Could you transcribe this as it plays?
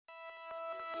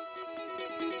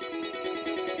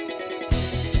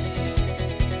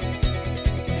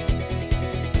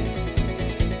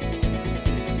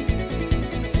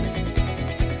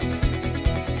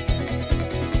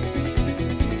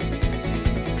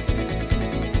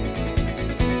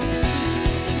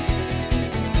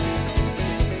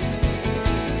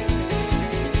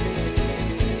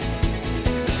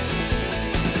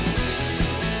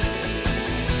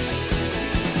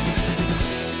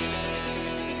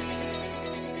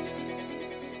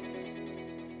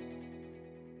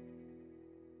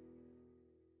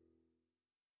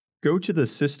Go to the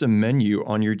System menu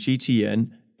on your GTN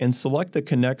and select the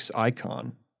Connext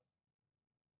icon.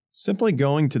 Simply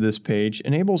going to this page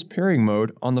enables pairing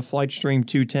mode on the Flightstream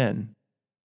 210.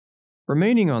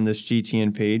 Remaining on this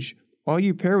GTN page while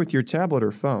you pair with your tablet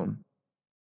or phone.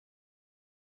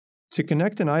 To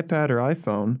connect an iPad or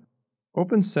iPhone,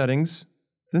 open Settings,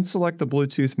 then select the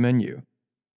Bluetooth menu.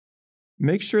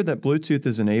 Make sure that Bluetooth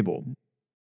is enabled.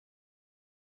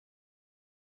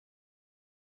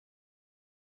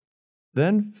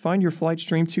 Then find your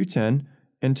Flightstream 210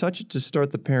 and touch it to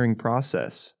start the pairing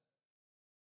process.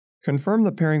 Confirm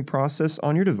the pairing process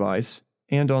on your device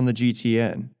and on the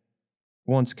GTN.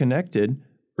 Once connected,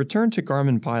 return to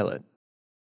Garmin Pilot.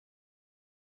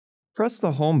 Press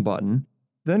the Home button,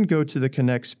 then go to the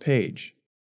Connext page.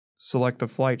 Select the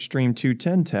Flightstream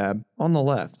 210 tab on the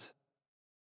left.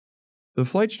 The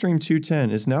Flightstream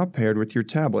 210 is now paired with your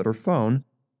tablet or phone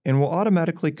and will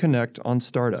automatically connect on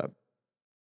startup.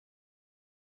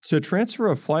 To transfer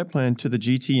a flight plan to the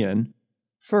GTN,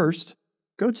 first,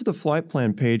 go to the flight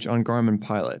plan page on Garmin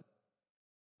Pilot.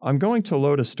 I'm going to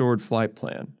load a stored flight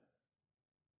plan.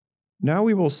 Now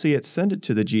we will see it send it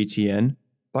to the GTN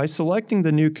by selecting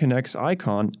the new Connext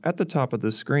icon at the top of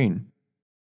the screen.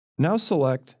 Now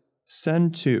select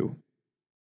Send To.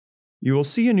 You will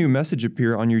see a new message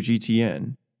appear on your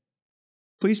GTN.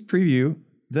 Please preview,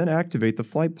 then activate the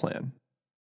flight plan.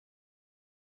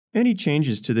 Any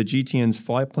changes to the GTN's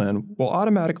flight plan will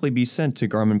automatically be sent to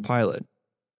Garmin Pilot.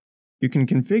 You can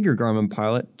configure Garmin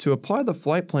Pilot to apply the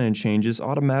flight plan changes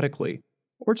automatically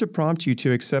or to prompt you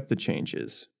to accept the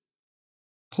changes.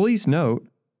 Please note,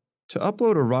 to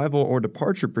upload arrival or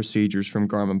departure procedures from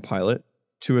Garmin Pilot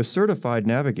to a certified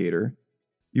navigator,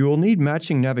 you will need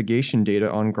matching navigation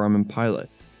data on Garmin Pilot.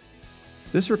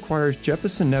 This requires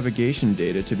Jeppesen navigation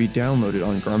data to be downloaded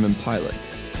on Garmin Pilot.